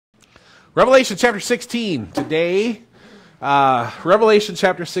Revelation chapter 16 today. Revelation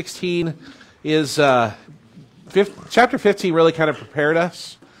chapter 16 is, chapter 15 really kind of prepared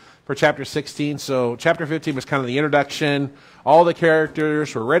us for chapter 16. So chapter 15 was kind of the introduction. All the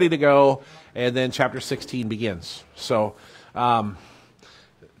characters were ready to go, and then chapter 16 begins. So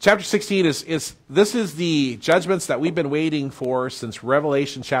chapter 16 is the judgments that we've been waiting for since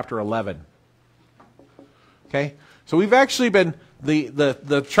Revelation chapter 11. Okay, so we've actually been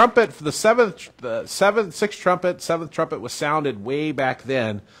the trumpet for the sixth trumpet, seventh trumpet was sounded way back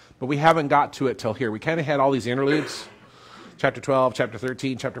then, but we haven't got to it till here. We kind of had all these interludes, chapter 12, chapter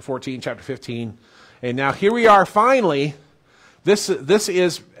 13, chapter 14, chapter 15, and now here we are finally. This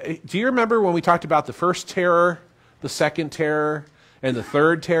is. Do you remember when we talked about the first terror, the second terror, and the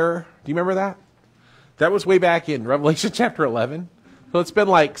third terror? Do you remember that? That was way back in Revelation chapter 11. So it's been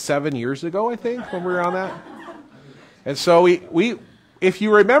like 7 years ago, I think, when we were on that. And so we if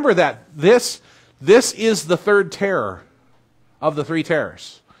you remember that, this is the third terror of the three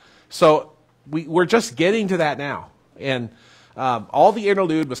terrors. So we're just getting to that now. And all the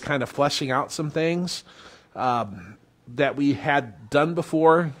interlude was kind of fleshing out some things that we had done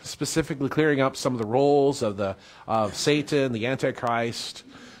before, specifically clearing up some of the roles of Satan, the Antichrist,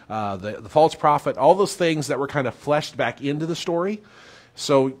 the false prophet, all those things that were kind of fleshed back into the story.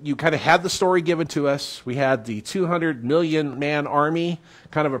 So you kind of had the story given to us. We had the 200 million man army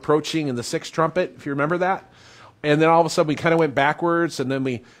kind of approaching in the sixth trumpet, if you remember that. And then all of a sudden we kind of went backwards, and then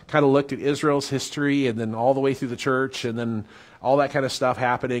we kind of looked at Israel's history, and then all the way through the church, and then all that kind of stuff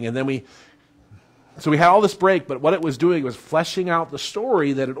happening. And then so we had all this break, but what it was doing was fleshing out the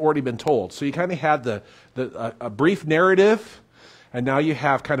story that had already been told. So you kind of had a brief narrative, and now you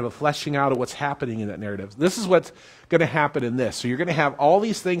have kind of a fleshing out of what's happening in that narrative. This is what's going to happen in this. So you're going to have all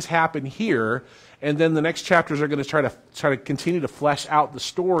these things happen here, and then the next chapters are going to try to continue to flesh out the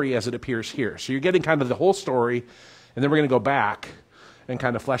story as it appears here. So you're getting kind of the whole story, and then we're going to go back and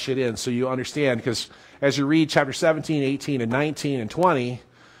kind of flesh it in so you understand. Because as you read chapter 17, 18, and 19, and 20,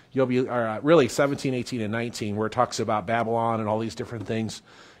 you'll be really 17, 18, and 19, where it talks about Babylon and all these different things.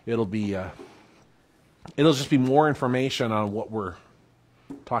 It'll just be more information on what we're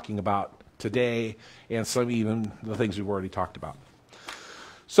talking about today, and some even the things we've already talked about.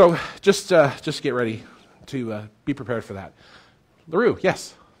 So just get ready to be prepared for that. LaRue,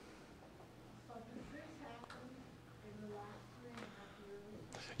 yes.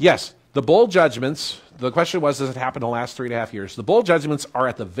 Yes, the bowl judgments. The question was, does it happen in the last 3.5 years? The bowl judgments are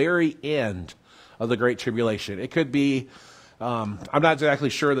at the very end of the Great Tribulation. It could be. I'm not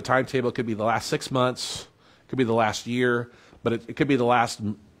exactly sure the timetable. It could be the last 6 months. It could be the last year. But it could be the last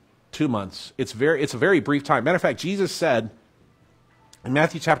 2 months. It's a very brief time. Matter of fact, Jesus said in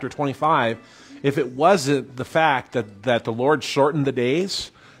Matthew chapter 25, if it wasn't the fact that the Lord shortened the days,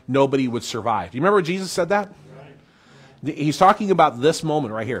 nobody would survive. Do you remember when Jesus said that? Right. He's talking about this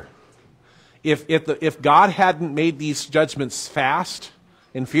moment right here. If God hadn't made these judgments fast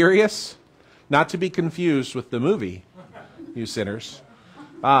and furious, not to be confused with the movie, you sinners.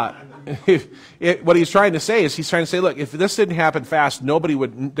 What he's trying to say is, he's trying to say, look, if this didn't happen fast,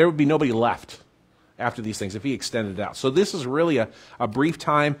 there would be nobody left after these things if he extended it out. So this is really a brief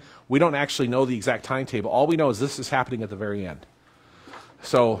time. We don't actually know the exact timetable. All we know is this is happening at the very end.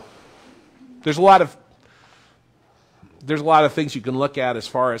 So there's a lot of things you can look at as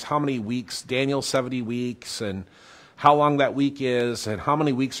far as how many weeks, Daniel's 70 weeks, and how long that week is, and how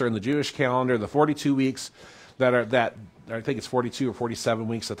many weeks are in the Jewish calendar, the 42 weeks I think it's 42 or 47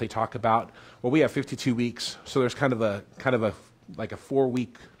 weeks that they talk about. Well, we have 52 weeks, so there's kind of a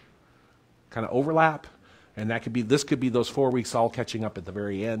 4-week kind of overlap, and this could be those 4 weeks all catching up at the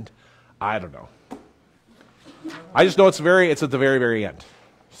very end. I don't know. I just know it's at the very, very end.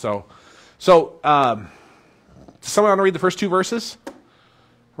 So does someone want to read the first 2 verses?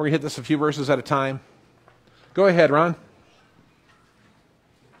 We're gonna hit this a few verses at a time. Go ahead, Ron.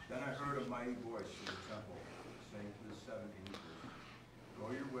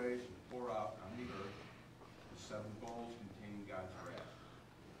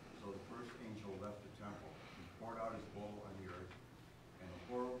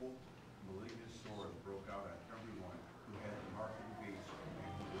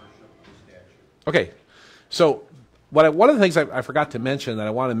 Okay, so one of the things I forgot to mention that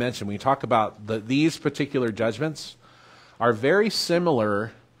I want to mention when you talk about these particular judgments are very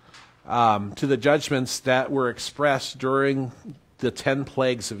similar to the judgments that were expressed during the 10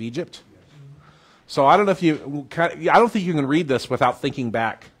 plagues of Egypt. So I don't think you can read this without thinking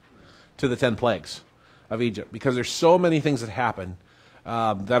back to the 10 plagues of Egypt, because there's so many things that happen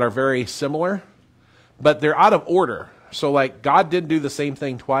that are very similar, but they're out of order. So like God didn't do the same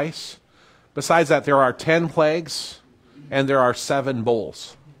thing twice. Besides that, there are 10 plagues and there are 7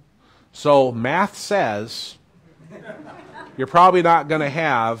 bowls. So math says you're probably not going to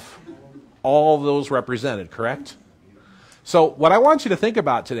have all of those represented, correct? So what I want you to think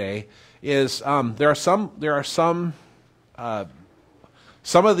about today is there are some of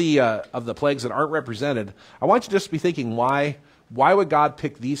the plagues that aren't represented. I want you to just be thinking, why would God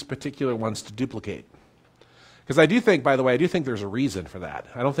pick these particular ones to duplicate? Because I do think, by the way, there's a reason for that.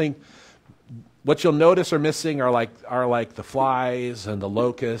 I don't think what you'll notice are missing are like the flies and the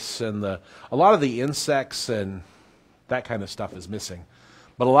locusts and a lot of the insects and that kind of stuff is missing.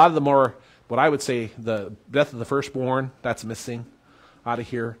 But a lot of the more, what I would say, the death of the firstborn, that's missing out of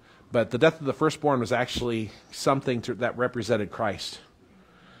here. But the death of the firstborn was actually something that represented Christ,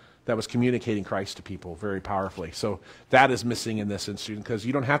 that was communicating Christ to people very powerfully. So that is missing in this instance, because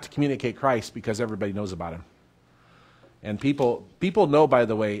you don't have to communicate Christ because everybody knows about him. And people know, by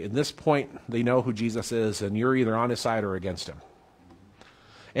the way, at this point, they know who Jesus is, and you're either on his side or against him.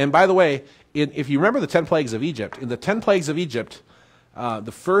 And by the way, if you remember the 10 plagues of Egypt, in the 10 plagues of Egypt,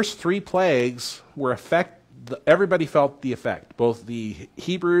 the first 3 plagues were everybody felt the effect, both the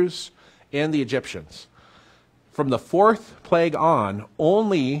Hebrews and the Egyptians. From the 4th plague on,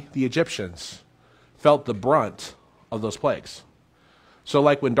 only the Egyptians felt the brunt of those plagues. So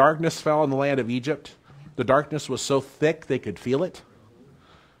like when darkness fell on the land of Egypt, the darkness was so thick they could feel it.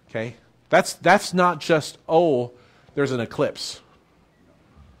 Okay? That's not just, oh, there's an eclipse.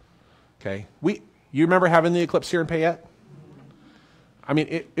 Okay? You remember having the eclipse here in Payette? I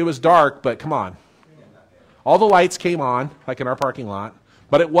mean, it was dark, but come on. All the lights came on, like in our parking lot,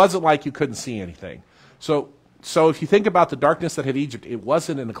 but it wasn't like you couldn't see anything. So if you think about the darkness that hit Egypt, it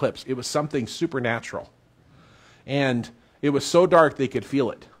wasn't an eclipse. It was something supernatural. And it was so dark they could feel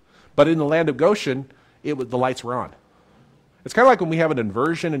it. But in the land of Goshen, the lights were on. It's kind of like when we have an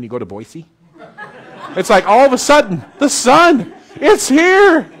inversion and you go to Boise. It's like all of a sudden, the sun, it's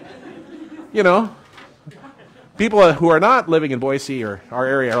here. You know, people who are not living in Boise or our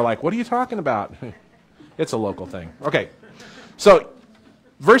area are like, what are you talking about? It's a local thing. Okay, so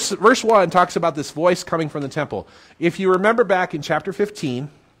verse 1 talks about this voice coming from the temple. If you remember back in chapter 15,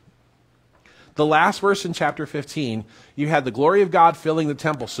 the last verse in chapter 15, you had the glory of God filling the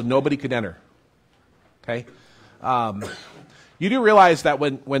temple so nobody could enter. Okay, you do realize that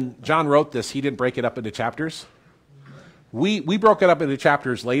when John wrote this, he didn't break it up into chapters. We broke it up into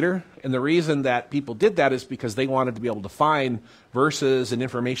chapters later, and the reason that people did that is because they wanted to be able to find verses and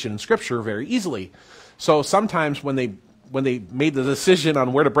information in Scripture very easily. So sometimes when they made the decision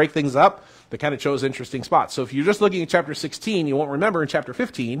on where to break things up, they kind of chose interesting spots. So if you're just looking at chapter 16, you won't remember in chapter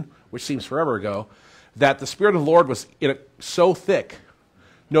 15, which seems forever ago, that the Spirit of the Lord was so thick,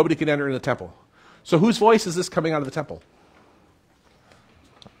 nobody could enter in the temple. So whose voice is this coming out of the temple?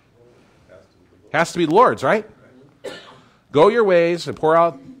 Has to be the Lord's, right? Go your ways and pour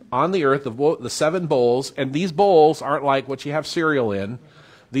out on the earth the 7 bowls, and these bowls aren't like what you have cereal in.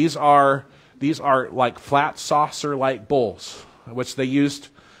 These are like flat saucer-like bowls, which they used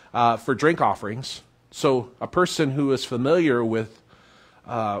for drink offerings. So a person who is familiar with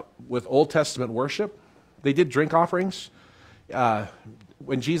Old Testament worship, they did drink offerings.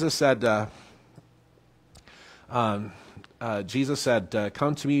 When Jesus said,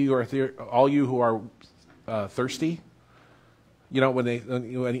 "Come to me, all you who are thirsty." You know,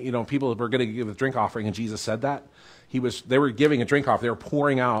 when people were going to give a drink offering, and Jesus said that, they were giving a drink offering. They were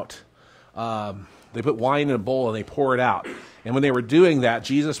pouring out. They put wine in a bowl and they pour it out. And when they were doing that,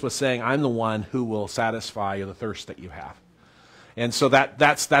 Jesus was saying, "I'm the one who will satisfy the thirst that you have." And so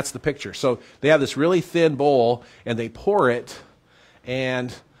that's the picture. So they have this really thin bowl and they pour it,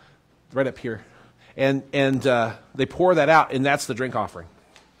 and right up here, and they pour that out, and that's the drink offering.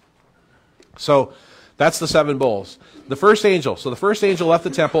 So that's the 7 bowls. The first angel left the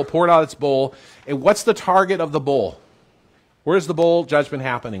temple, poured out its bowl. And what's the target of the bowl? Where's the bowl judgment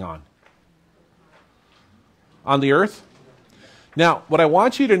happening on? On the earth? Now, what I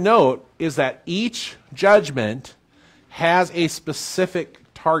want you to note is that each judgment has a specific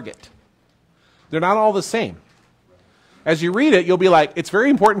target. They're not all the same. As you read it, you'll be like, it's very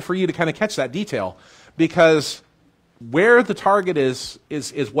important for you to kind of catch that detail, because where the target is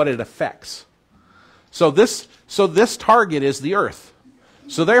what it affects. So this target is the earth.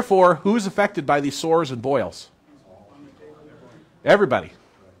 So therefore, who's affected by these sores and boils? Everybody.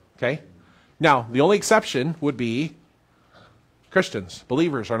 Okay? Now, the only exception would be Christians.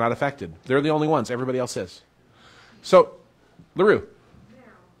 Believers are not affected. They're the only ones. Everybody else is. So, LaRue.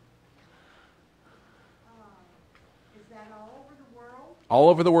 Is that all over the world? All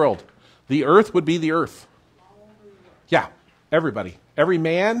over the world. The earth would be the earth. All over the world. Yeah, everybody. Every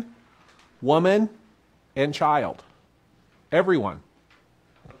man, woman, and child. Everyone.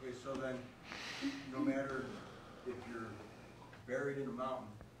 Okay, so then, no matter if you're buried in a mountain,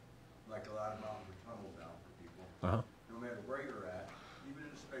 like a lot of mountains are tunneled down for people, no matter where you're at, even in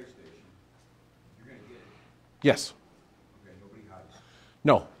a space station, you're going to get it. Yes. Okay, nobody hides.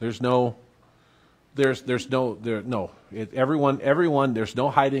 No, everyone, there's no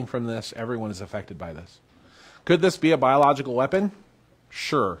hiding from this. Everyone is affected by this. Could this be a biological weapon?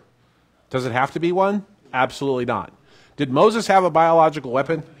 Sure. Does it have to be one? Absolutely not. Did Moses have a biological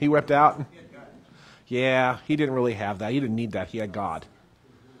weapon he whipped out? Yeah, he didn't really have that. He didn't need that. He had God.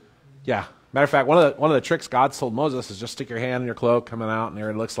 Yeah. Matter of fact, one of the tricks God told Moses is just stick your hand in your cloak coming out, and there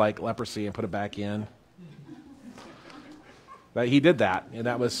it looks like leprosy, and put it back in. But he did that, and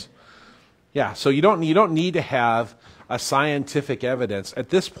that was, yeah. So you don't need to have a scientific evidence at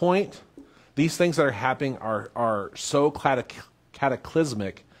this point. These things that are happening are so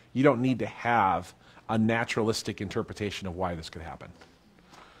cataclysmic. You don't need to have a naturalistic interpretation of why this could happen.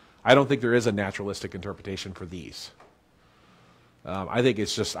 I don't think there is a naturalistic interpretation for these. I think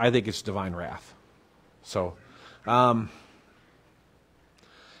it's divine wrath. So, and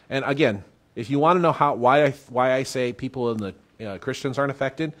again, if you want to know why I say people in the Christians aren't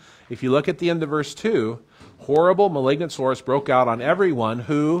affected, if you look at the end of verse 2, horrible malignant sores broke out on everyone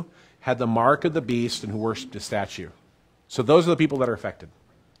who had the mark of the beast and who worshipped his statue. So those are the people that are affected.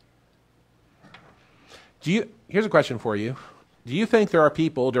 Here's a question for you. Do you think there are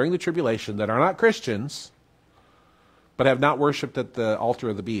people during the tribulation that are not Christians but have not worshipped at the altar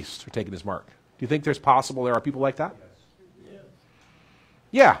of the beast or taken his mark? Do you think there are people like that? Yes.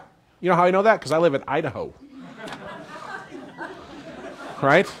 Yeah. You know how I know that? Because I live in Idaho.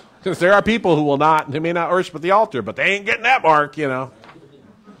 Right? Because there are people they may not worship at the altar, but they ain't getting that mark,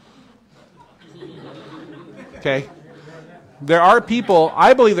 Okay?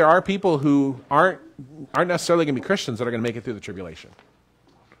 I believe there are people who aren't necessarily going to be Christians that are going to make it through the tribulation.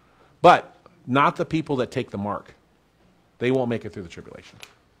 But not the people that take the mark. They won't make it through the tribulation.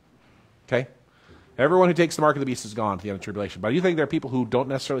 Okay? Everyone who takes the mark of the beast is gone at the end of the tribulation. But I do think there are people who don't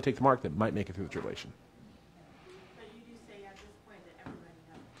necessarily take the mark that might make it through the tribulation. But you do say at this point that everybody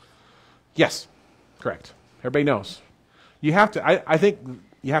knows. Yes. Correct. Everybody knows. You have to, I think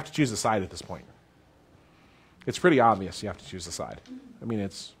you have to choose a side at this point. It's pretty obvious you have to choose a side. I mean,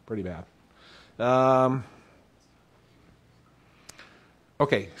 it's pretty bad.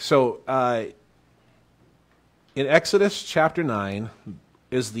 Okay, so in Exodus chapter 9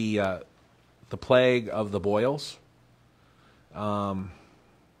 is the plague of the boils. Why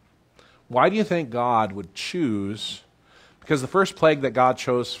do you think God would choose? Because the first plague that God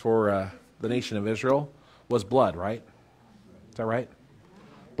chose for the nation of Israel was blood, right? Is that right?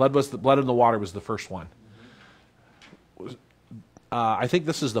 Blood in the water was the first one. I think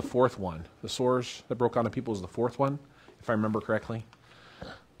this is the fourth one. The sores that broke on the people is the fourth one, if I remember correctly.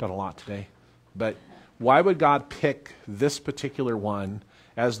 Done a lot today. But why would God pick this particular one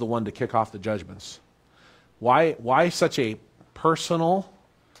as the one to kick off the judgments? Why such a personal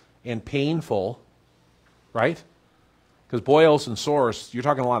and painful, right? Because boils and sores, you're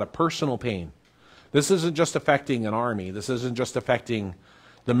talking a lot of personal pain. This isn't just affecting an army. This isn't just affecting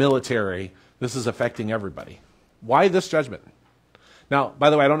the military. This is affecting everybody. Why this judgment? Now, by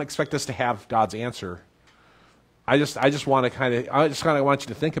the way, I don't expect us to have God's answer. I just want to want you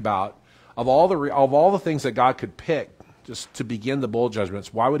to think about of all the things that God could pick just to begin the bowl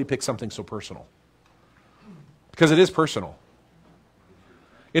judgments. Why would He pick something so personal? Because it is personal.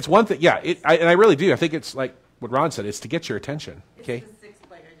 It's one thing, yeah. And I really do. I think it's like what Ron said. It's to get your attention. Okay. It's the sixth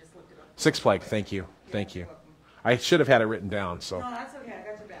plague. I just looked it up. Sixth plague. Thank you. Thank you. I should have had it written down. So. No, that's okay. I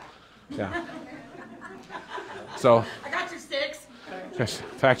got your back. Yeah. So. I got your six.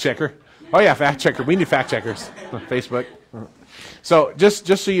 Fact checker. Oh yeah, fact checker. We need fact checkers. Facebook. So just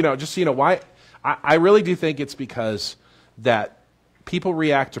so you know why I really do think it's because that people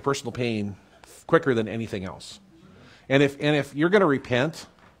react to personal pain quicker than anything else. And if you're going to repent,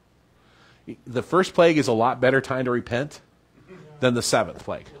 the first plague is a lot better time to repent than the seventh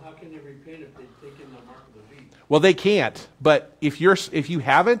plague. Well, how can they repent if they've taken the mark of the beast? Well, they can't. But if you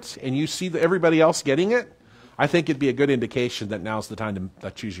haven't and you see everybody else getting it, I think it'd be a good indication that now's the time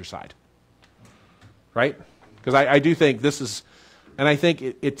to choose your side. Right? Because I do think this is, and I think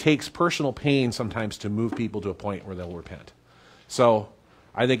it takes personal pain sometimes to move people to a point where they'll repent. So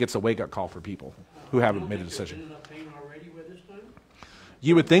I think it's a wake-up call for people who haven't made a decision.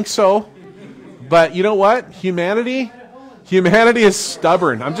 You would think so, but you know what? Humanity is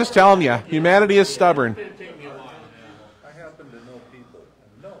stubborn. I'm just telling you, humanity is stubborn. I happen to know people.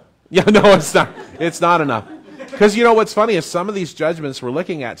 No. Yeah, no, it's not. It's not enough. Because you know what's funny is some of these judgments we're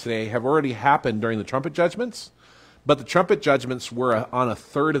looking at today have already happened during the trumpet judgments, but the trumpet judgments were on a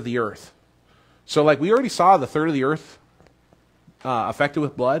third of the earth. So like we already saw the third of the earth affected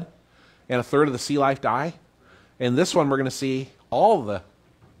with blood, and a third of the sea life die. And this one we're going to see all the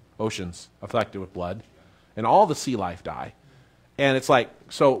oceans affected with blood, and all the sea life die. And it's like,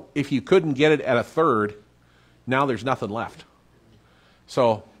 so if you couldn't get it at a third, now there's nothing left.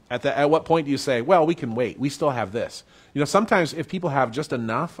 So at what point do you say, well, we can wait. We still have this. You know, sometimes if people have just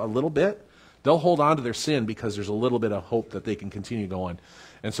enough, a little bit, they'll hold on to their sin because there's a little bit of hope that they can continue going.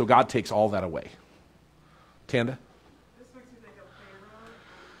 And so God takes all that away. Tanda? This makes me think of Pharaoh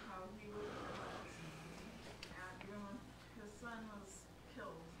and how he was and even when his son was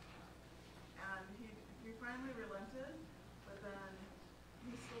killed. And he finally relented, but then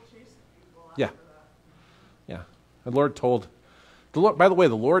he still chased people after Yeah. that. Yeah. The Lord told, by the way,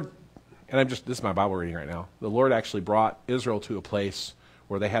 the Lord, and this is my Bible reading right now, the Lord actually brought Israel to a place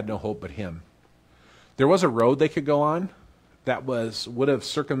where they had no hope but him. There was a road they could go on that would have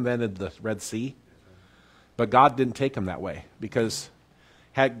circumvented the Red Sea, but God didn't take them that way, because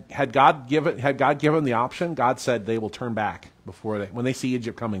had God given the option, God said they will turn back when they see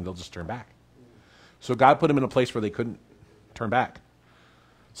Egypt coming, they'll just turn back. So God put them in a place where they couldn't turn back.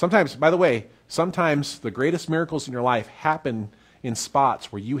 Sometimes, by the way, sometimes the greatest miracles in your life happen in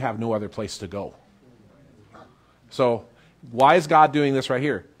spots where you have no other place to go. So why is God doing this right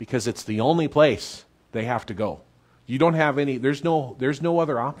here? Because it's the only place they have to go. You don't have any, there's no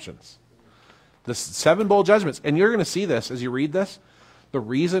other options. The 7 bowl judgments, and you're going to see this as you read this, the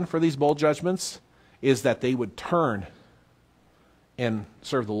reason for these bowl judgments is that they would turn and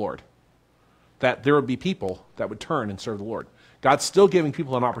serve the Lord. That there would be people that would turn and serve the Lord. God's still giving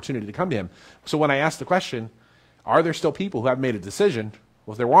people an opportunity to come to him. So when I ask the question, are there still people who have made a decision?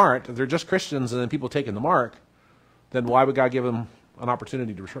 Well, if there aren't, if they're just Christians and then people taking the mark, then why would God give them an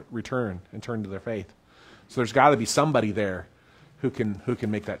opportunity to return and turn to their faith? So there's got to be somebody there who can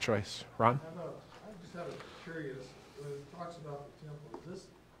make that choice. Ron? I just have a curious, when it talks about the temple, is this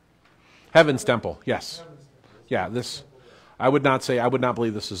Heaven's temple, yes. heaven's temple? Yeah, I would not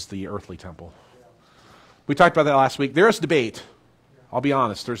believe this is the earthly temple. We talked about that last week. There is debate. I'll be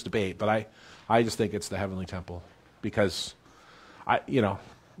honest, there's debate, but I just think it's the heavenly temple, because the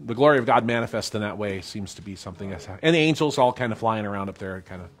glory of God manifest in that way seems to be something that's, and the angels all kind of flying around up there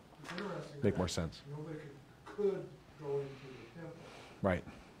kind of It's interesting make that more sense. Nobody could go into the temple Right,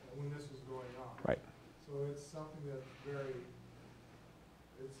 when this was going on. right. So it's something that's very,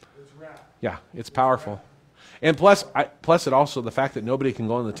 it's rad. Yeah, it's powerful. And plus it also, the fact that nobody can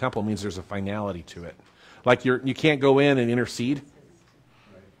go in the temple means there's a finality to it. Like you can't go in and intercede.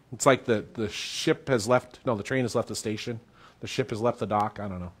 It's like the ship has left, no, the train has left the station. The ship has left the dock. I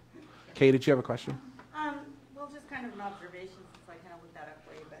don't know. Kay, did you have a question? Well, just kind of an observation, since I kind of looked that up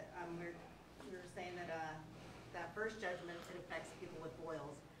for you, but we were saying that that first judgment, it affects people with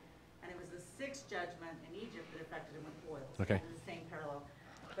boils, and it was the 6th judgment in Egypt that affected them with boils. Okay. It was the same parallel,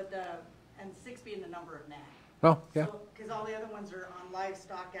 but and 6 being the number of man. Oh, yeah. Because all the other ones are on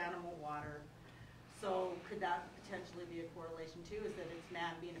livestock, animal, water. So could that potentially be a correlation too? Is that it's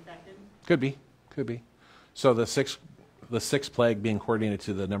man being affected? Could Could be. So the sixth plague being coordinated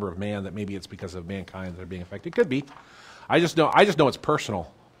to the number of man, that maybe it's because of mankind that are being affected. Could be. I just know it's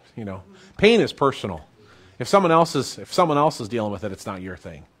personal. Pain is personal. If someone else is dealing with it, it's not your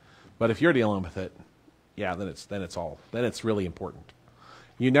thing. But if you're dealing with it, yeah, then it's really important.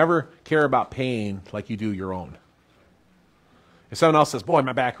 You never care about pain like you do your own. If someone else says, boy,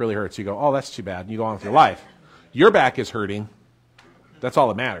 my back really hurts, you go, oh, that's too bad, and you go on with your life. Your back is hurting. That's all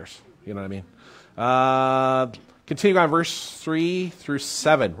that matters. You know what I mean? Continuing on verse 3 through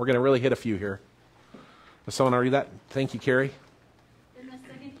 7. We're going to really hit a few here. Does someone read that? Thank you, Carrie. Then the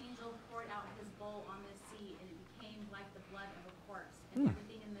second angel poured out his bowl on the sea, and it became like the blood of a corpse, and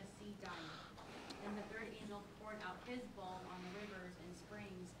everything in the sea died. And the third angel poured out his bowl on the rivers and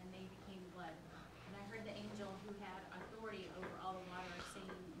springs, and they became blood. And I heard the angel who had authority over all the water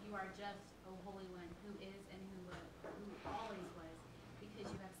saying, "You are just, O Holy One, who is and who always was, because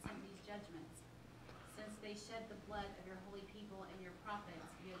you have sent these judgments. Since they shed the blood of your holy people and your prophets,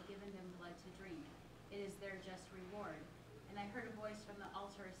 you have given them blood to drink. It is their just reward." And I heard a voice from the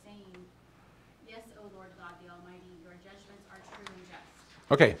altar saying, "Yes, O Lord God the Almighty, your judgments are true and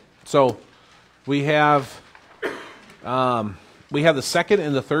just." Okay, so we have the second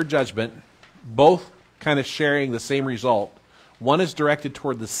and the third judgment, both kind of sharing the same result. One is directed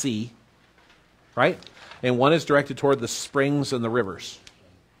toward the sea, right? And one is directed toward the springs and the rivers.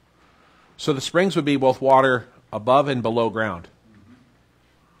 So the springs would be both water above and below ground,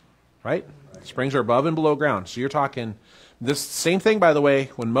 right? Springs are above and below ground. So you're talking this same thing, by the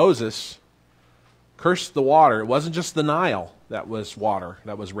way, when Moses cursed the water, it wasn't just the Nile that was water,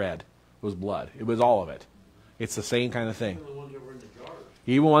 that was red. It was blood. It was all of it. It's the same kind of thing. The ones that were in the jars.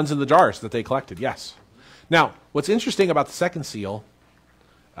 Even ones in the jars that they collected, yes. Now, what's interesting about the second seal,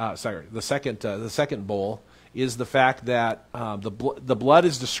 the second bowl, is the fact that the blood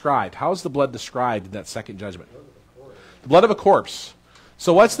is described. How is the blood described in that second judgment? The blood of a corpse.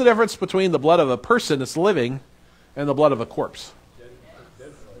 So what's the difference between the blood of a person that's living and the blood of a corpse?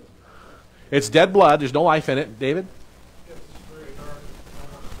 It's dead blood. There's no life in it. David?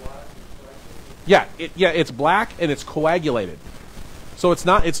 Yeah, it's black and it's coagulated. So it's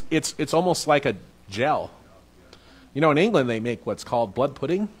not. It's almost like a gel. You know, in England they make what's called blood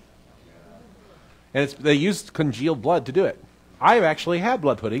pudding, and they use congealed blood to do it. I've actually had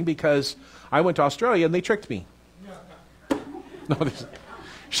blood pudding because I went to Australia and they tricked me. No,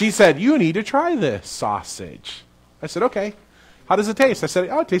 she said, "You need to try this sausage." I said, "Okay." How does it taste? I said,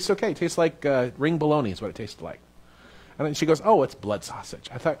 "Oh, it tastes okay. It tastes like ring bologna is what it tasted like." And then she goes, "Oh, it's blood sausage."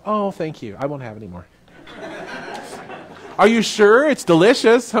 I thought, "Oh, thank you. I won't have any more." "Are you sure? It's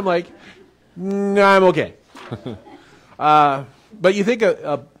delicious." I'm like, "No, I'm okay." But you think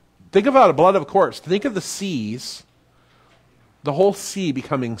about the blood of a corpse. Think of the seas, the whole sea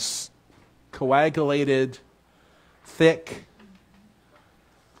becoming coagulated, thick,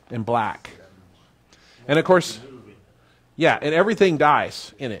 and black. And of course, yeah, and everything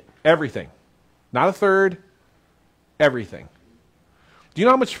dies in it. Everything. Not a third, everything. Do you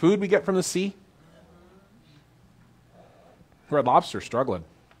know how much food we get from the sea? Red Lobster struggling.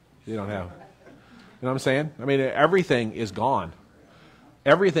 You don't have. You know what I'm saying? I mean, everything is gone.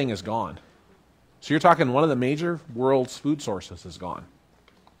 Everything is gone. So you're talking one of the major world's food sources is gone.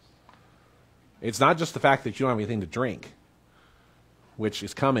 It's not just the fact that you don't have anything to drink, which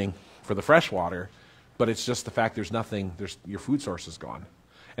is coming for the fresh water, but it's just the fact there's nothing, your food source is gone.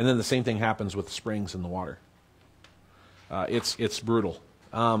 And then the same thing happens with the springs in the water. It's brutal.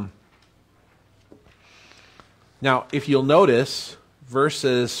 Now, if you'll notice,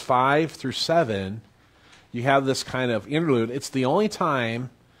 verses 5 through 7, you have this kind of interlude. It's the only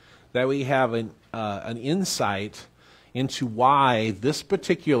time that we have an insight into why this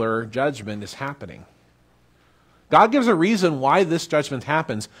particular judgment is happening. God gives a reason why this judgment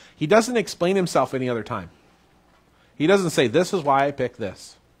happens. He doesn't explain himself any other time. He doesn't say, "This is why I picked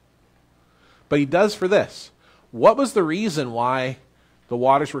this." But he does for this. What was the reason why the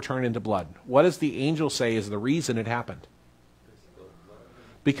waters were turned into blood? What does the angel say is the reason it happened?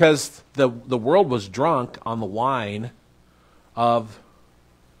 Because the world was drunk on the wine of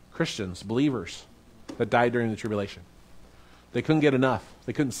Christians, believers, that died during the tribulation. They couldn't get enough.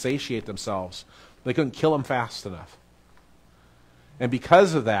 They couldn't satiate themselves. They couldn't kill them fast enough. And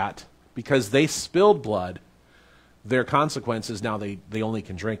because of that, because they spilled blood, their consequence is now they only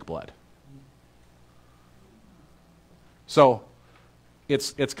can drink blood. So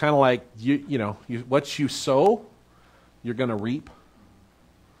it's kind of like, what you sow, you're going to reap.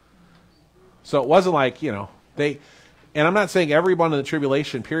 So it wasn't like, and I'm not saying everyone in the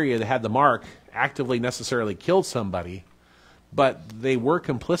tribulation period that had the mark actively necessarily killed somebody, but they were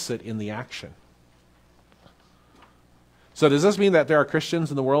complicit in the action. So does this mean that there are Christians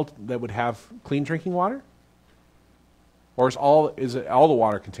in the world that would have clean drinking water? Or is it all the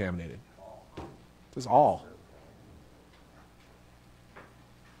water contaminated? It says all.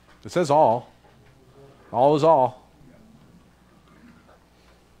 It says all. All is all.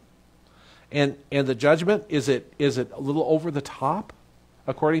 And the judgment, is it a little over the top,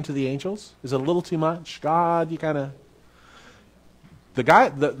 according to the angels? Is it a little too much? God, you kind of...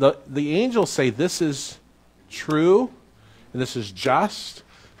 The angels say this is true, and this is just,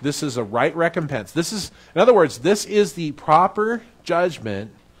 this is a right recompense. In other words, this is the proper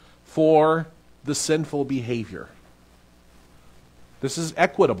judgment for the sinful behavior. This is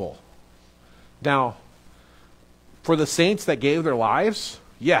equitable. Now, for the saints that gave their lives,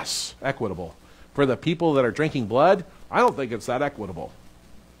 yes, equitable. For the people that are drinking blood, I don't think it's that equitable.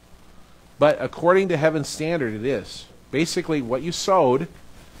 But according to heaven's standard, it is. Basically, what you sowed,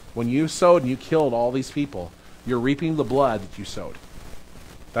 when you sowed and you killed all these people, you're reaping the blood that you sowed.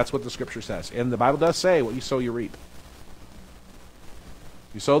 That's what the scripture says. And the Bible does say, what you sow, you reap.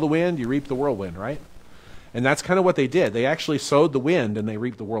 You sow the wind, you reap the whirlwind, right? And that's kind of what they did. They actually sowed the wind and they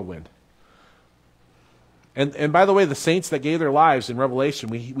reaped the whirlwind. And by the way, the saints that gave their lives in Revelation,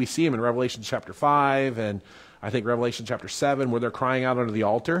 we see them in Revelation chapter 5 and I think Revelation chapter 7, where they're crying out under the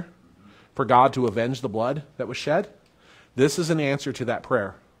altar for God to avenge the blood that was shed. This is an answer to that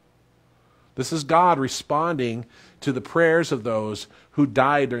prayer. This is God responding to the prayers of those who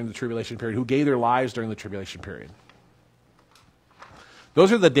died during the tribulation period, who gave their lives during the tribulation period.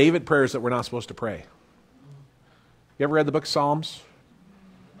 Those are the David prayers that we're not supposed to pray. You ever read the book of Psalms?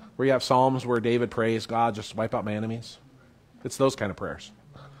 Where you have Psalms where David prays, God, just wipe out my enemies. It's those kind of prayers.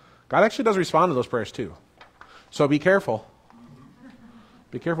 God actually does respond to those prayers too. So be careful.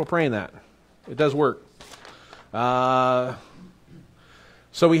 Be careful praying that. It does work.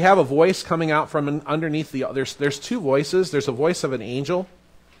 So we have a voice coming out from underneath the... There's two voices. There's a voice of an angel.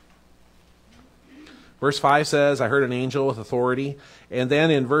 Verse 5 says, I heard an angel with authority. And then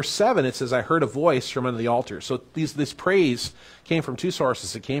in verse 7 it says, I heard a voice from under the altar. So this praise came from two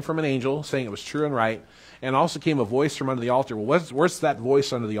sources. It came from an angel saying it was true and right. And also came a voice from under the altar. Well, where's that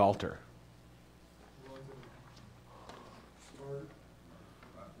voice under the altar?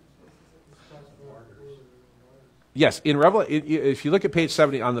 Yes, in Revelation, if you look at page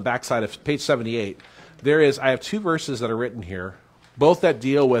 70, on the backside of page 78, I have two verses that are written here, both that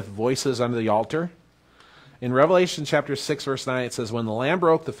deal with voices under the altar. In Revelation chapter 6, verse 9, it says, when the Lamb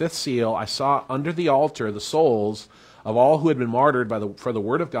broke the fifth seal, I saw under the altar the souls of all who had been martyred for the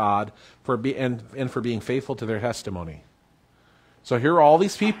word of God and for being faithful to their testimony. So here are all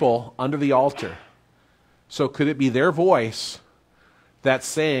these people under the altar. So could it be their voice that's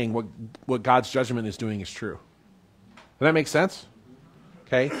saying what God's judgment is doing is true? Does that make sense?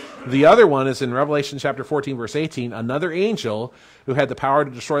 Okay. The other one is in Revelation chapter 14, verse 18. Another angel who had the power to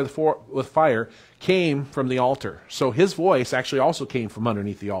destroy with fire came from the altar. So his voice actually also came from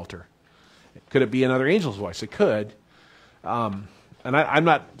underneath the altar. Could it be another angel's voice? It could. And I'm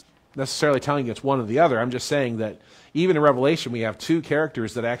not necessarily telling you it's one or the other. I'm just saying that even in Revelation we have two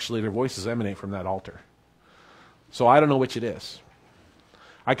characters that actually their voices emanate from that altar. So I don't know which it is.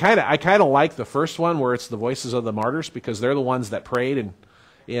 I kind of like the first one where it's the voices of the martyrs because they're the ones that prayed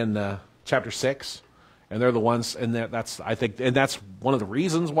in chapter 6, and they're the ones, and that's one of the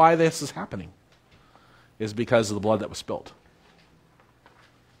reasons why this is happening, is because of the blood that was spilled.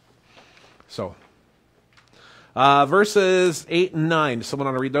 So, verses 8 and 9. Does someone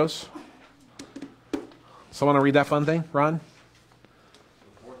want to read those? Someone want to read that fun thing, Ron? The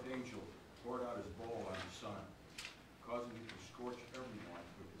fourth angel poured out his bowl on the sun, causing it to scorch everyone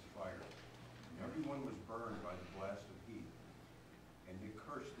with his fire. And everyone was burned by the blast of heat. And they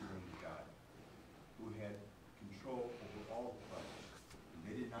cursed the name of God, who had control over all the planets. And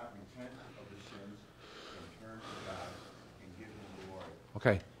they did not repent of their sins and turn to God and give him glory.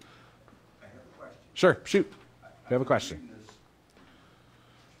 Okay. I have a question. Sure, shoot. You have a question. I've been reading this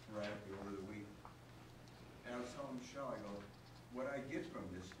sporadically over the week, and I was telling Michelle, I go, what I get from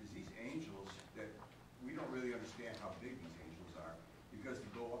this is these angels that we don't really understand how big these angels are, because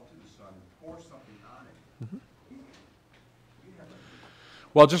they go up to the sun and pour something on it. You have a-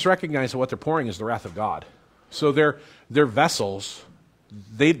 Well, just recognize that what they're pouring is the wrath of God. So they're vessels.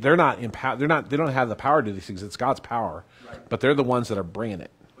 They're not they don't have the power to do these things. It's God's power, Right. but they're the ones that are bringing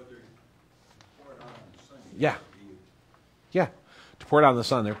it. But they're pouring on the sun. Yeah. Yeah, to pour it out in the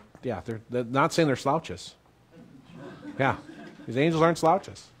sun. They're not saying they're slouches. Yeah, these angels aren't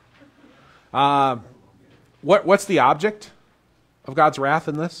slouches. What's the object of God's wrath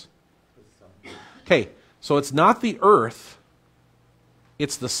in this? Okay, so it's not the earth,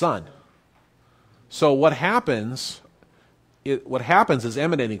 it's the sun. So what happens is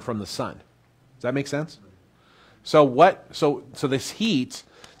emanating from the sun. Does that make sense? So this heat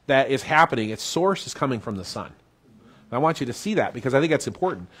that is happening, its source is coming from the sun. And I want you to see that because I think that's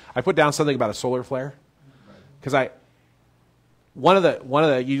important. I put down something about a solar flare because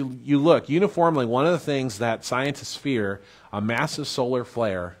you look uniformly, one of the things that scientists fear, a massive solar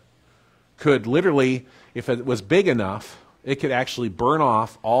flare could literally, if it was big enough, it could actually burn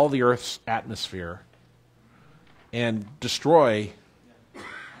off all the Earth's atmosphere and destroy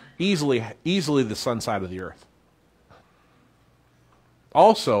easily the sun side of the Earth.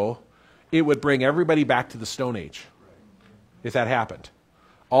 Also, it would bring everybody back to the Stone Age if that happened.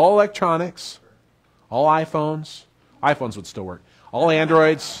 All electronics, all iPhones would still work. All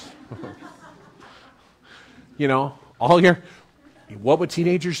Androids, what would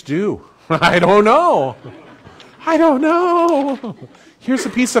teenagers do? I don't know. Here's a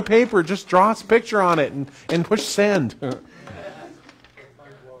piece of paper, just draw a picture on it and push send.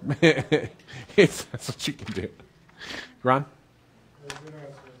 That's what you can do. Ron? It's interesting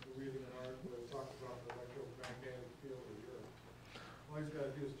reading an article that talks about the electromagnetic field of the earth. All he's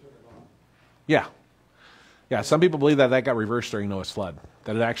got to do is turn it on. Yeah, some people believe that got reversed during Noah's flood.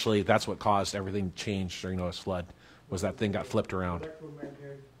 That's what caused everything to change during Noah's flood, was that thing got flipped around.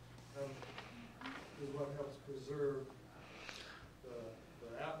 Electromagnetic is what helps preserve the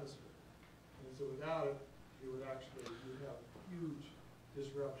atmosphere. without it, you would actually, you'd have huge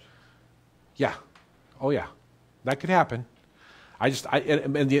disruption. Yeah. Oh, yeah. That could happen.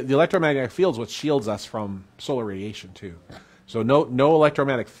 And the electromagnetic field is what shields us from solar radiation, too. So no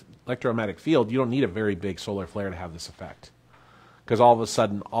electromagnetic field, you don't need a very big solar flare to have this effect. Because all of a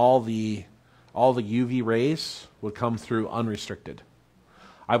sudden, all the UV rays would come through unrestricted.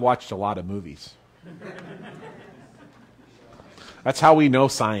 I've watched a lot of movies. That's how we know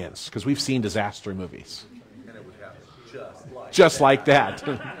science, because we've seen disaster movies. And it would happen Just like that.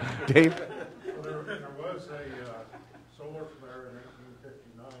 Dave? Well, there was a solar flare in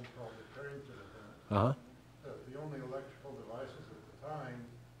 1859 called the Carrington event. Uh-huh. The only electrical devices at the time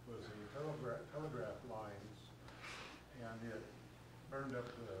was the telegraph lines, and it burned up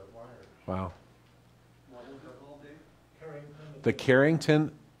the wires. Wow. What was that called, Dave?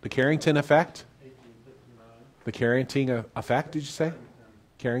 Carrington, The Carrington effect? 1859. The Carrington effect, did you say?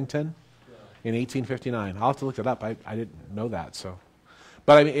 Carrington? In 1859. I'll have to look it up. I didn't know that. So,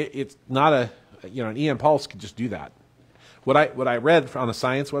 but I mean, it's not a, an EM pulse could just do that. What I read on a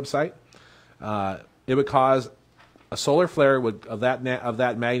science website, it would cause a solar flare of that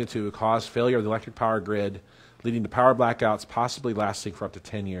magnitude would cause failure of the electric power grid, leading to power blackouts, possibly lasting for up to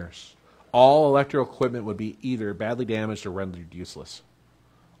 10 years. All electrical equipment would be either badly damaged or rendered useless.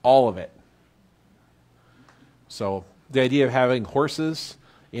 All of it. So the idea of having horses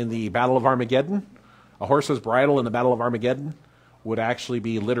in the Battle of Armageddon, a horse's bridle in the Battle of Armageddon would actually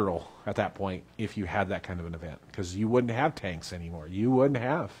be literal at that point if you had that kind of an event, because you wouldn't have tanks anymore. You wouldn't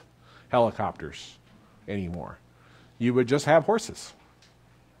have helicopters anymore. You would just have horses.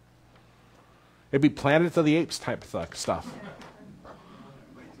 It'd be Planet of the Apes type of stuff.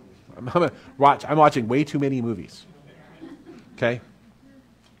 I'm watching way too many movies. Okay?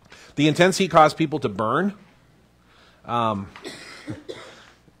 The intense heat caused people to burn.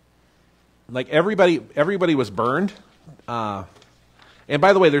 Like everybody was burned. And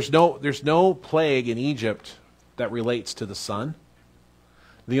by the way, there's no plague in Egypt that relates to the sun.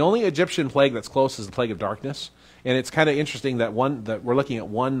 The only Egyptian plague that's close is the plague of darkness. And it's kind of interesting that we're looking at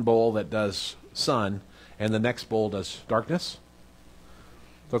one bowl that does sun, and the next bowl does darkness.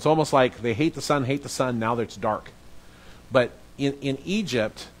 So it's almost like they hate the sun, now that it's dark. But in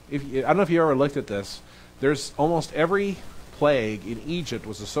Egypt, I don't know if you ever looked at this, there's almost every plague in Egypt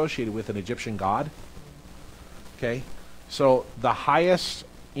was associated with an Egyptian god. Okay? So the highest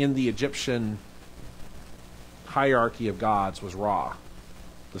in the Egyptian hierarchy of gods was Ra,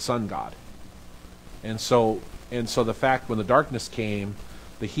 the sun god. And so the fact when the darkness came,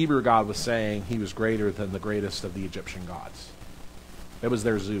 the Hebrew God was saying he was greater than the greatest of the Egyptian gods. It was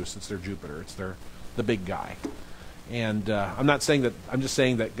their Zeus, it's their Jupiter, it's the big guy. And I'm just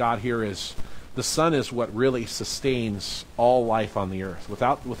saying that God here is, the sun is what really sustains all life on the earth.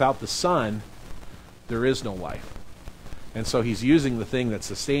 Without the sun, there is no life. And so he's using the thing that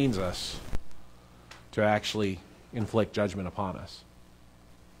sustains us to actually inflict judgment upon us.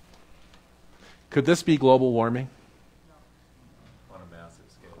 Could this be global warming? On a massive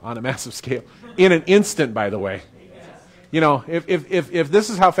scale. On a massive scale. In an instant, by the way. If this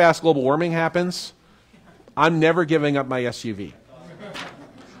is how fast global warming happens, I'm never giving up my SUV.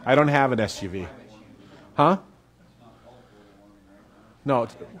 I don't have an SUV. Huh? No.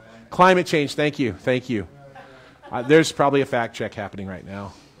 Climate change, thank you. There's probably a fact check happening right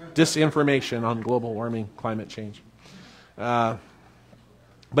now. Disinformation on global warming, climate change. But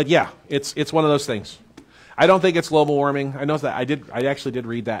yeah, it's one of those things. I don't think it's global warming. I know that I actually did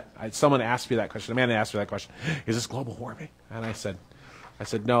read that. Someone asked me that question. Amanda asked me that question. Is this global warming? And I said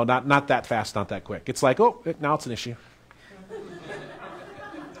no, not that fast, not that quick. It's like, now it's an issue.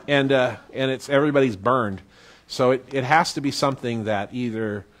 And it's everybody's burned. So it has to be something that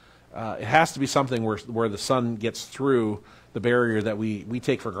either it has to be something where the sun gets through the barrier that we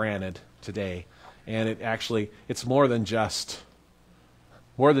take for granted today, and it's more than just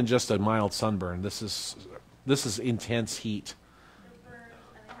a mild sunburn. This is intense heat. They burn and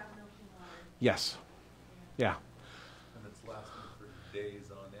they have no clean water. Yes. Yeah. And it's lasting for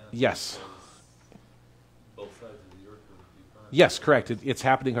days on end. Yes. Both sides of the earth will be burned. Yes, correct. It's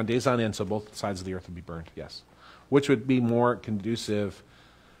happening on days on end, so both sides of the earth would be burned. Yes, which would be more conducive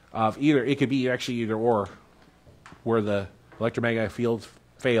of either. It could be actually either or, where the electromagnetic field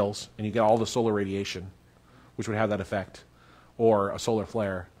fails and you get all the solar radiation, which would have that effect, or a solar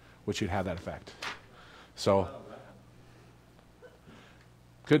flare, which would have that effect. So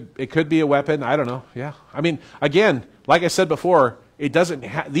it could be a weapon. I don't know. Yeah. I mean, again, like I said before, it doesn't.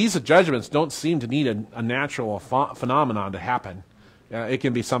 These judgments don't seem to need a natural phenomenon to happen. It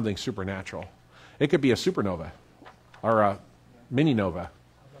can be something supernatural. It could be a supernova or a mini nova.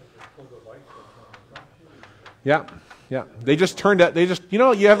 Yeah, yeah. They just turned it. They just, you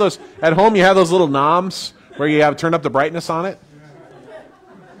know, you have those at home. You have those little knobs where you have turned up the brightness on it.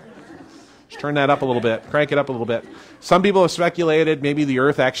 Just turn that up a little bit. Crank it up a little bit. Some people have speculated maybe the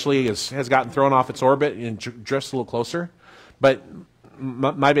Earth actually has gotten thrown off its orbit and drifts a little closer. But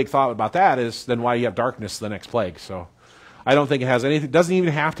my big thought about that is then why you have darkness the next plague. So I don't think it has anything. Doesn't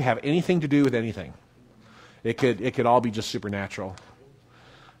even have to have anything to do with anything. It could all be just supernatural.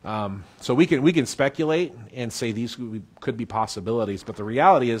 So we can speculate and say these could be possibilities, but the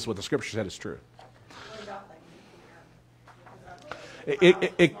reality is what the Scripture said is true. What about like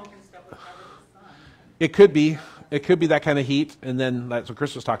nuclear? It could be that kind of heat, and then that's what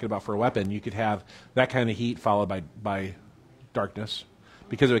Chris was talking about for a weapon. You could have that kind of heat followed by darkness,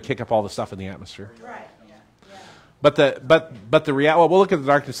 because it would kick up all the stuff in the atmosphere. Right, yeah. But the reality. Well, we'll look at the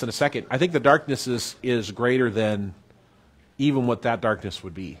darkness in a second. I think the darkness is greater than even what that darkness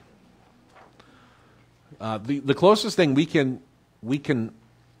would be. The closest thing we can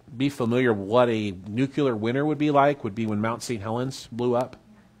be familiar with what a nuclear winter would be like would be when Mount St. Helens blew up.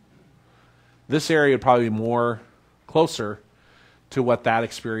 This area would probably be more closer to what that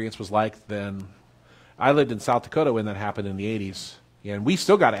experience was like than I lived in South Dakota when that happened in the 80s, and we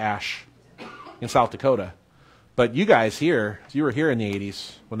still got ash in South Dakota. But you guys here, you were here in the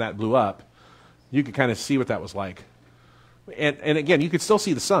 80s when that blew up. You could kind of see what that was like. And again, you could still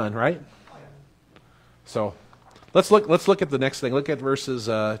see the sun, right? So let's look at the next thing. Look at verses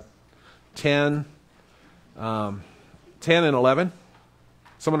 10 and 11.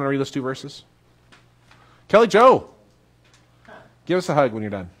 Someone want to read those two verses? Kelly Joe, give us a hug when you're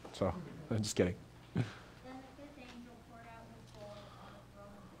done. So I'm just kidding. Then the fifth angel poured out his bowl on the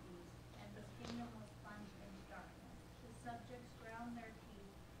throne of the beast, and his kingdom was plunged in darkness. His subjects ground their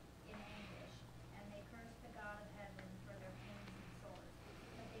teeth in anguish, and they cursed the God of heaven for their pains and sores.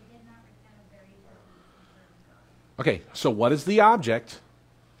 But they did not repent of their evil deeds and turn to God. Okay, so what is the object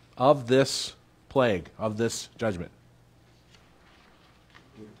of this plague, of this judgment?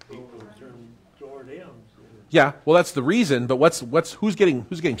 People turn toward him. Yeah, well, that's the reason. But who's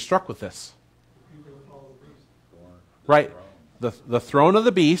getting struck with this? Right, the throne of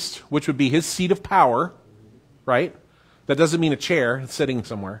the beast, which would be his seat of power. Right, that doesn't mean a chair sitting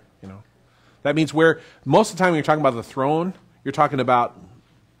somewhere. You know, that means where most of the time when you're talking about the throne, you're talking about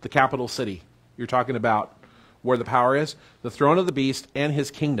the capital city. You're talking about where the power is, the throne of the beast and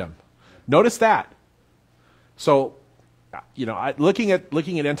his kingdom. Notice that. So, you know, looking at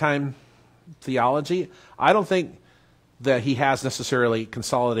end time theology, I don't think that he has necessarily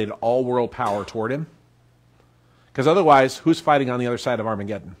consolidated all world power toward him. Because otherwise, who's fighting on the other side of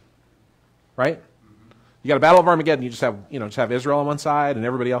Armageddon? Right? You got a battle of Armageddon, you just have Israel on one side and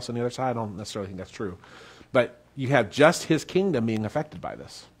everybody else on the other side. I don't necessarily think that's true. But you have just his kingdom being affected by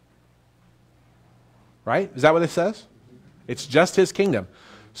this. Right? Is that what it says? It's just his kingdom.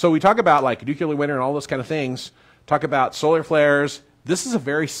 So we talk about like nuclear winter and all those kind of things, talk about solar flares. This is a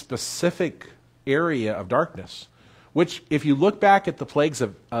very specific area of darkness, which if you look back at the plagues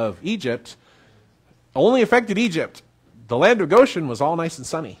of Egypt, only affected Egypt. The land of Goshen was all nice and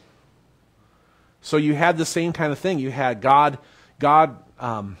sunny. So you had the same kind of thing. You had God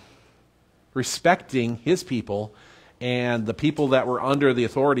respecting his people, and the people that were under the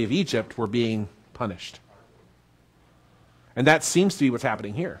authority of Egypt were being punished. And that seems to be what's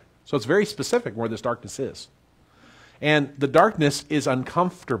happening here. So it's very specific where this darkness is. And the darkness is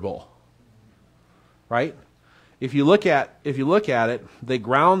uncomfortable. Right? If you look at it, they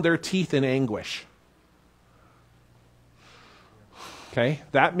ground their teeth in anguish. Okay?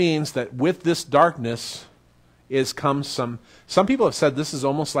 That means that with this darkness comes some people have said this is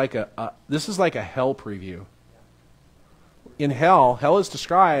almost like a hell preview. In hell is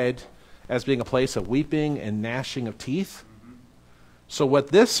described as being a place of weeping and gnashing of teeth. So what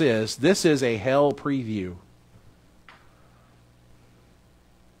this is a hell preview.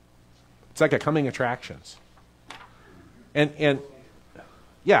 It's like a coming attractions. And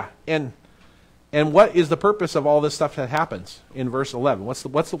what is the purpose of all this stuff that happens in verse 11?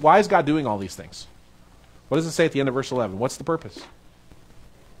 Why is God doing all these things? What does it say at the end of verse 11? What's the purpose?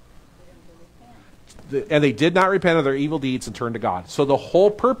 And they did not repent of their evil deeds and turn to God. So the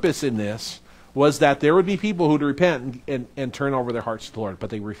whole purpose in this was that there would be people who would repent and turn over their hearts to the Lord, but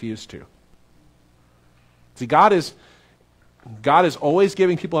they refused to. See, God is always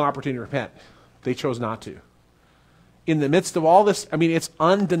giving people an opportunity to repent. They chose not to. In the midst of all this, I mean, it's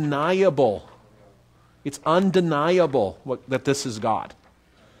undeniable. It's undeniable that this is God.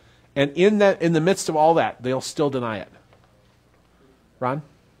 And in the midst of all that, they'll still deny it. Ron?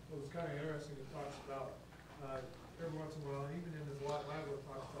 Well, it's kind of interesting. It talks about every once in a while, even in his Bible, it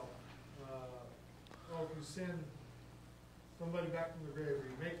talks about oh, if you send somebody back from the grave, or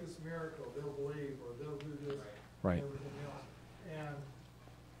you make this miracle, they'll believe, or they'll do this, Right. and everything else. And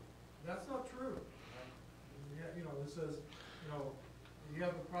that's not true. You know, it says, you know, you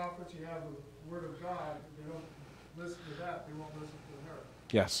have the prophets, you have the word of God. If they don't listen to that, they won't listen to the miracle.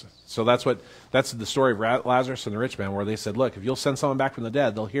 Yes. So that's the story of Lazarus and the rich man, where they said, look, if you'll send someone back from the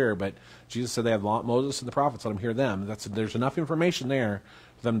dead, they'll hear. But Jesus said they have Moses and the prophets, let them hear them. There's enough information there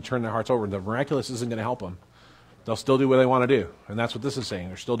for them to turn their hearts over. The miraculous isn't going to help them. They'll still do what they want to do. And that's what this is saying.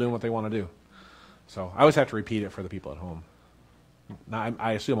 They're still doing what they want to do. So I always have to repeat it for the people at home. Now,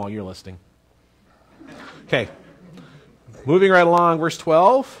 I assume all you're listening. Okay. Moving right along, verse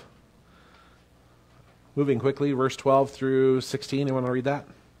 12. Moving quickly, verse 12 through 16. You want to read that?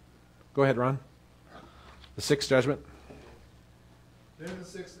 Go ahead, Ron. The sixth judgment. Then the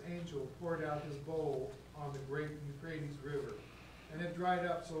sixth angel poured out his bowl on the great Euphrates River, and it dried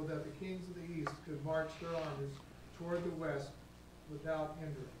up so that the kings of the east could march their armies toward the west without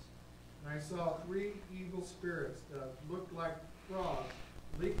hindrance. And I saw three evil spirits that looked like frogs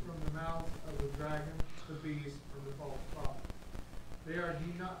leap from the mouth of the dragon, the beast, and the false prophet. They are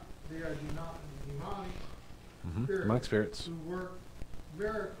demonic Spirits who work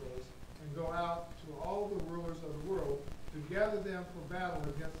miracles and go out to all the rulers of the world to gather them for battle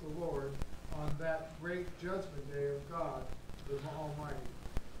against the Lord on that great judgment day of God, the Almighty.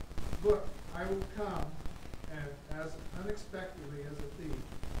 Look, I will come and as unexpectedly as a thief.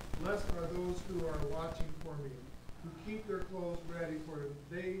 Blessed are those who are watching for me, who keep their clothes ready, for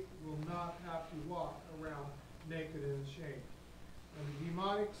they will not have to walk around naked and ashamed. And the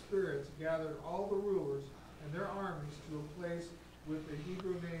demonic spirits gathered all the rulers and their armies to a place with the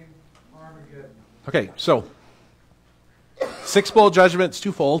Hebrew name Armageddon. Okay, so six bowl judgment's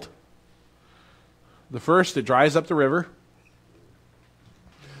twofold. The first, it dries up the river.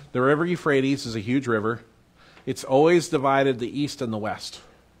 The river Euphrates is a huge river. It's always divided the east and the west.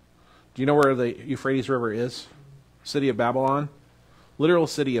 Do you know where the Euphrates River is? City of Babylon? Literal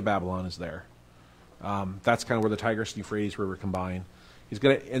city of Babylon is there. That's kind of where the Tigris and Euphrates River combine. He's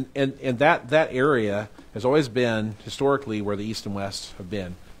gonna, and that area has always been historically where the east and west have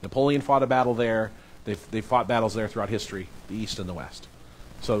been. Napoleon fought a battle there. They fought battles there throughout history, the east and the west.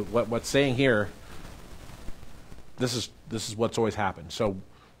 So what's saying here, this is what's always happened. So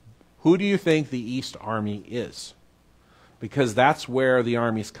who do you think the East Army is? Because that's where the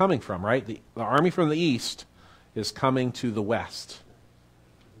army is coming from, right? The army from the east is coming to the west.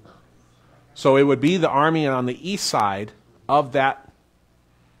 So it would be the army on the east side of that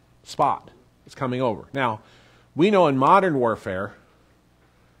spot. It's coming over. Now, we know in modern warfare,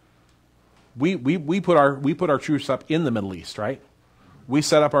 we put our troops up in the Middle East, right? We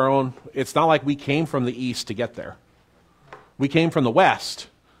set up our own. It's not like we came from the east to get there. We came from the west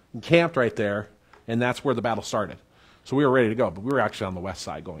and camped right there, and that's where the battle started. So we were ready to go, but we were actually on the west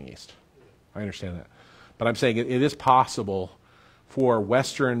side going east. I understand that. But I'm saying it is possible for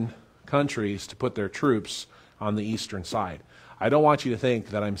Western countries to put their troops on the eastern side. I don't want you to think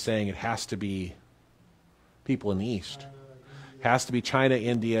that I'm saying it has to be people in the east. It has to be China,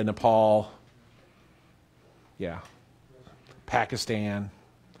 India, Nepal, yeah, Pakistan.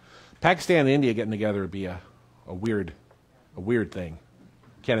 Pakistan and India getting together would be a weird thing.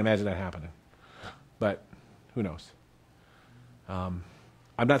 Can't imagine that happening. But who knows? I'm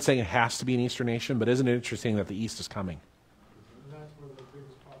not saying it has to be an Eastern nation, but isn't it interesting that the East is coming? And that's where the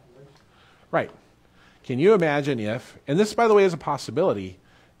biggest population. Right. Can you imagine if, and this, by the way, is a possibility,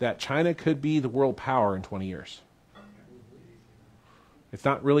 that China could be the world power in 20 years? It's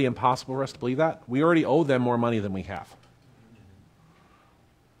not really impossible for us to believe that. We already owe them more money than we have.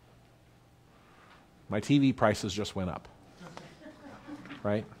 My TV prices just went up.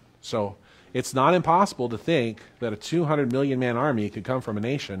 Right? So it's not impossible to think that a 200 million man army could come from a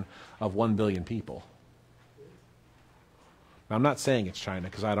nation of 1 billion people. Now, I'm not saying it's China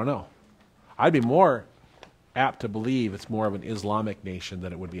because I don't know. I'd be more apt to believe it's more of an Islamic nation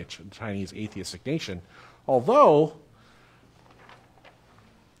than it would be a Chinese atheistic nation. Although,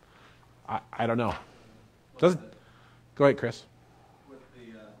 I don't know. Go ahead, Chris. With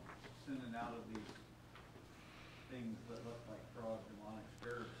the sending out of these things that look like fraud, demonic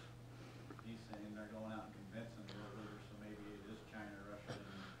spirits, he's saying they're going out and convincing the world leaders, so maybe it is China, Russia,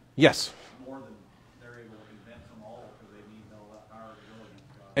 and Yes. more than they're able to convince them all because they need all that power to go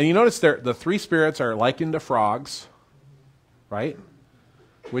against God. And you notice the three spirits are likened to frogs, right?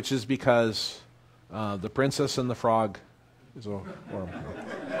 Which is because the princess and the frog is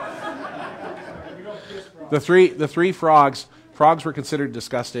the three frogs were considered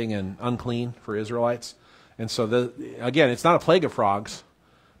disgusting and unclean for Israelites. And so again, it's not a plague of frogs,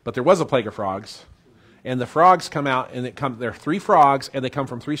 but there was a plague of frogs. And the frogs come out, and there are 3 frogs, and they come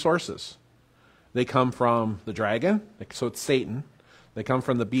from 3 sources. They come from the dragon, so it's Satan. They come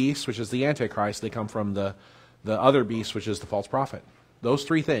from the beast, which is the Antichrist. They come from the other beast, which is the false prophet. Those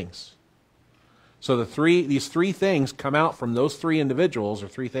 3 things. So these 3 things come out from those 3 individuals, or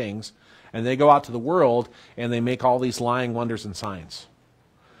 3 things, and they go out to the world, and they make all these lying wonders and signs.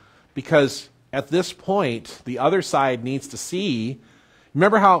 Because at this point, the other side needs to see.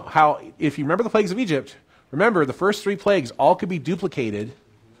 Remember how if you remember the plagues of Egypt, remember the first 3 plagues all could be duplicated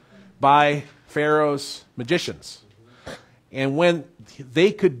by Pharaoh's magicians. And when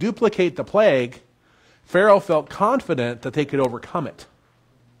they could duplicate the plague, Pharaoh felt confident that they could overcome it.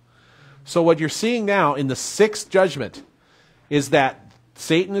 So what you're seeing now in the 6th judgment is that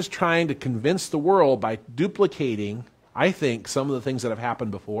Satan is trying to convince the world by duplicating, I think, some of the things that have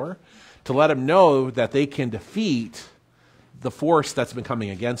happened before, to let them know that they can defeat the force that's been coming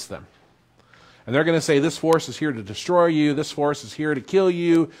against them. And they're going to say, this force is here to destroy you. This force is here to kill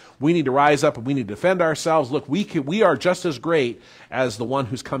you. We need to rise up and we need to defend ourselves. Look, we are just as great as the one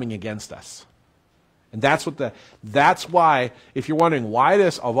who's coming against us. And that's why, if you're wondering why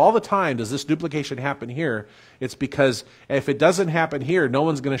of all the time does this duplication happen here, it's because if it doesn't happen here, no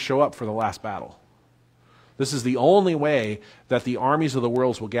one's going to show up for the last battle. This is the only way that the armies of the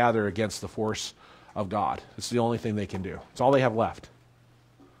worlds will gather against the force of God. It's the only thing they can do. It's all they have left.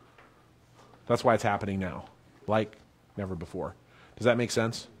 That's why it's happening now, like never before. Does that make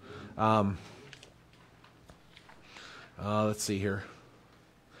sense? Let's see here.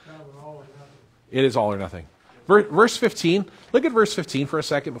 It is all or nothing. Verse 15. Look at verse 15 for a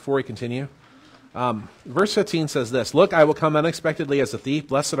second before we continue. Verse 15 says this: Look, I will come unexpectedly as a thief.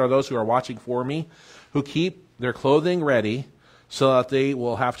 Blessed are those who are watching for me, who keep their clothing ready, so that they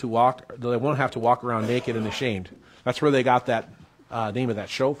won't have to walk around naked and ashamed. That's where they got that name of that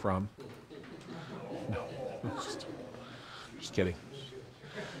show from. No, just kidding.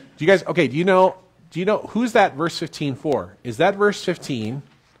 Do you know who's that verse 15 for? Is that verse 15?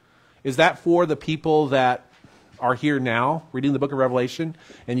 Is that for the people that are here now reading the book of Revelation,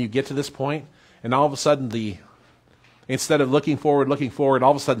 and you get to this point, and all of a sudden instead of looking forward, all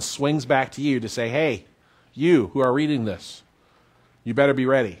of a sudden swings back to you to say, hey, you who are reading this, you better be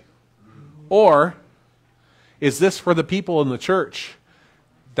ready? Or is this for the people in the church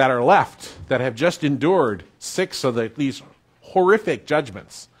that are left, that have just endured 6 of these horrific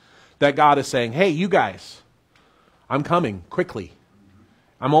judgments, that God is saying, hey, you guys, I'm coming quickly.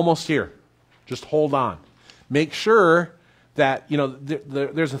 I'm almost here. Just hold on. Make sure that,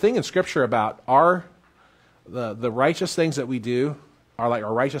 there's a thing in Scripture about the righteous things that we do are like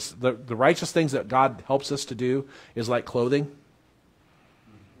the righteous things that God helps us to do is like clothing.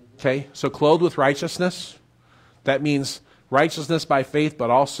 Okay, so clothed with righteousness, that means righteousness by faith,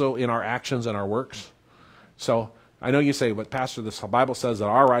 but also in our actions and our works. So I know you say, but Pastor, the Bible says that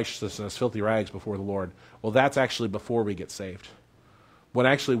our righteousness is filthy rags before the Lord. Well, that's actually before we get saved. When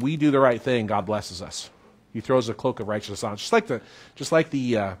actually we do the right thing, God blesses us. He throws a cloak of righteousness on, just like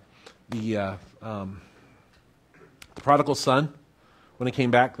the prodigal son. When he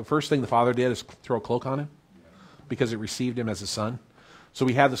came back, the first thing the father did is throw a cloak on him because it received him as his son. So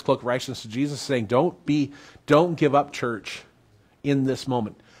we have this cloak of righteousness to Jesus saying, don't give up, church, in this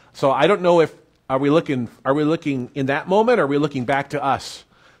moment. So I don't know if are we looking in that moment, or are we looking back to us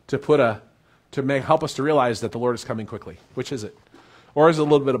to help us to realize that the Lord is coming quickly? Which is it? Or is it a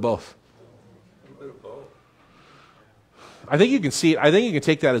little bit of both? I think you can see it. I think you can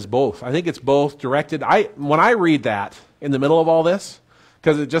take that as both. I think it's both directed. When I read that in the middle of all this,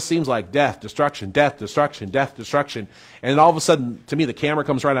 because it just seems like death, destruction, death, destruction, death, destruction. And all of a sudden, to me, the camera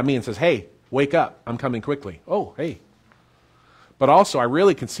comes right on me and says, hey, wake up. I'm coming quickly. Oh, hey. But also, I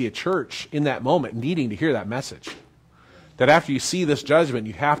really can see a church in that moment needing to hear that message. That after you see this judgment,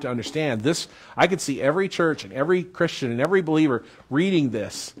 you have to understand this. I could see every church and every Christian and every believer reading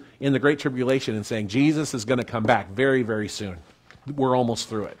this in the Great Tribulation and saying, Jesus is going to come back very, very soon. We're almost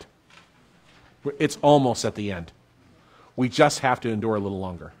through it. It's almost at the end. We just have to endure a little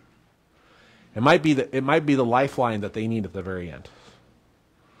longer. It might be the lifeline that they need at the very end.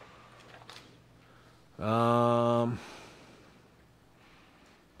 Do I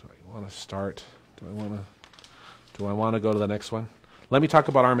want to start? Do I want to go to the next one? Let me talk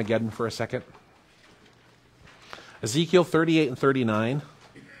about Armageddon for a second. Ezekiel 38 and 39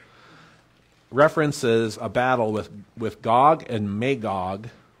 references a battle with Gog and Magog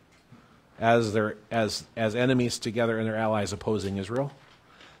as enemies together and their allies opposing Israel.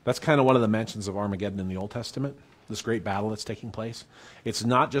 That's kind of one of the mentions of Armageddon in the Old Testament, this great battle that's taking place. It's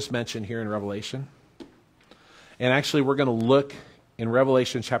not just mentioned here in Revelation. And actually, we're going to look in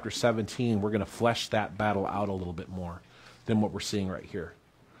Revelation chapter 17, we're going to flesh that battle out a little bit more than what we're seeing right here.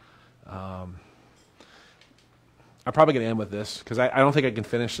 I'm probably going to end with this because I don't think I can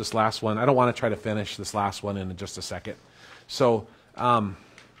finish this last one. I don't want to try to finish this last one in just a second. So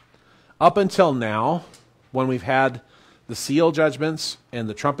up until now, when we've had the seal judgments and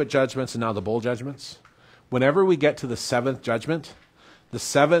the trumpet judgments and now the bowl judgments, whenever we get to the seventh judgment, the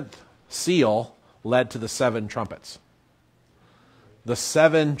seventh seal led to the seven trumpets. The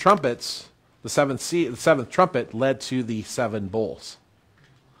seven trumpets, the seventh trumpet led to the seven bowls.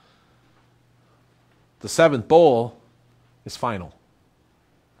 The seventh bowl is final.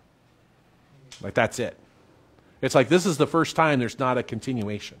 Like, that's it. It's like this is the first time there's not a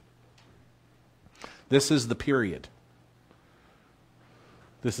continuation. This is the period.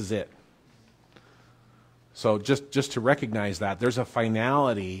 This is it. So just to recognize that, there's a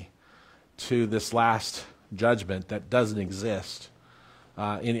finality to this last judgment that doesn't exist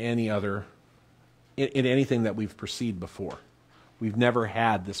in anything that we've perceived before. We've never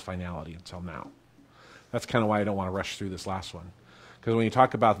had this finality until now. That's kind of why I don't want to rush through this last one. Because when you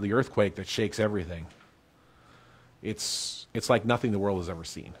talk about the earthquake that shakes everything, it's like nothing the world has ever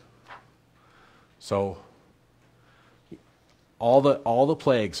seen. So all the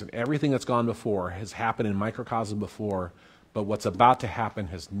plagues and everything that's gone before has happened in microcosm before, but what's about to happen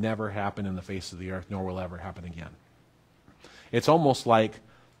has never happened in the face of the earth, nor will ever happen again. It's almost like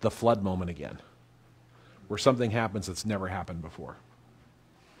the flood moment again, where something happens that's never happened before.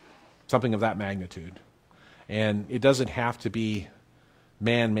 Something of that magnitude. And it doesn't have to be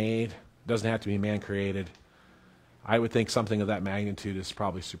man-made, it doesn't have to be man-created. I would think something of that magnitude is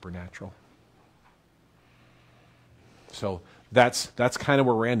probably supernatural. So that's kind of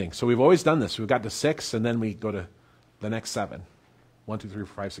where we're ending. So we've always done this. We've got to 6, and then we go to the next 7. 1, 2, 3,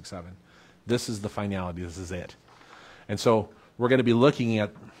 4, 5, 6, 7. This is the finality. This is it. And so we're going to be looking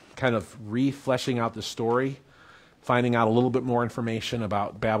at kind of re-fleshing out the story, finding out a little bit more information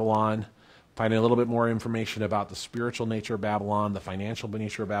about Babylon, finding a little bit more information about the spiritual nature of Babylon, the financial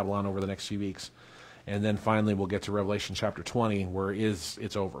nature of Babylon over the next few weeks. And then finally we'll get to Revelation chapter 20, where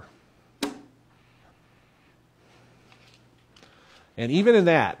it's over. And even in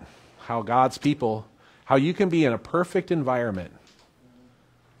that, how God's people, how you can be in a perfect environment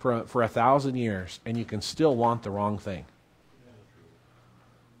for 1,000 years and you can still want the wrong thing.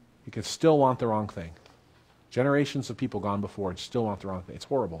 You can still want the wrong thing. Generations of people gone before and still want the wrong thing. It's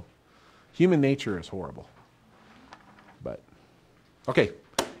horrible. Human nature is horrible. But, okay.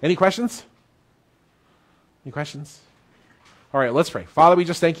 Any questions? Any questions? All right, let's pray. Father, we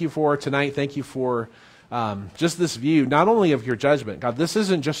just thank you for tonight. Thank you for just this view, not only of your judgment. God, this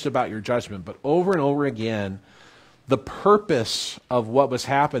isn't just about your judgment, but over and over again, the purpose of what was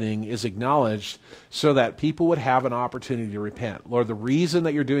happening is acknowledged so that people would have an opportunity to repent. Lord, the reason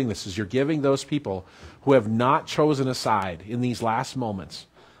that you're doing this is you're giving those people who have not chosen a side in these last moments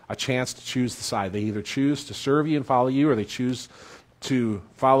a chance to choose the side. They either choose to serve you and follow you, or they choose to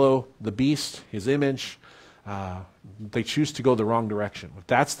follow the beast, his image. They choose to go the wrong direction.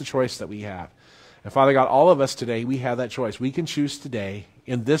 That's the choice that we have. And Father God, all of us today, we have that choice. We can choose today,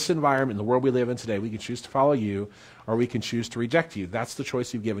 in this environment, in the world we live in today, we can choose to follow you, or we can choose to reject you. That's the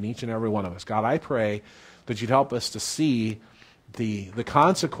choice you've given each and every one of us. God, I pray that you'd help us to see the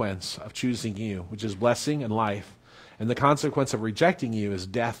consequence of choosing you, which is blessing and life, and the consequence of rejecting you is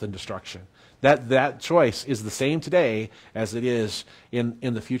death and destruction. That choice is the same today as it is in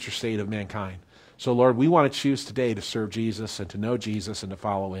the future state of mankind. So, Lord, we want to choose today to serve Jesus and to know Jesus and to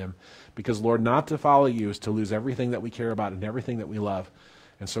follow him. Because, Lord, not to follow you is to lose everything that we care about and everything that we love.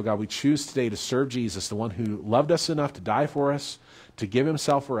 And so, God, we choose today to serve Jesus, the one who loved us enough to die for us, to give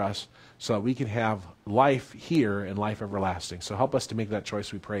himself for us, so that we can have life here and life everlasting. So help us to make that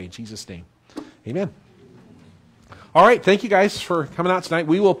choice, we pray, in Jesus' name. Amen. All right, thank you guys for coming out tonight.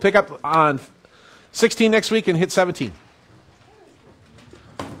 We will pick up on 16 next week and hit 17.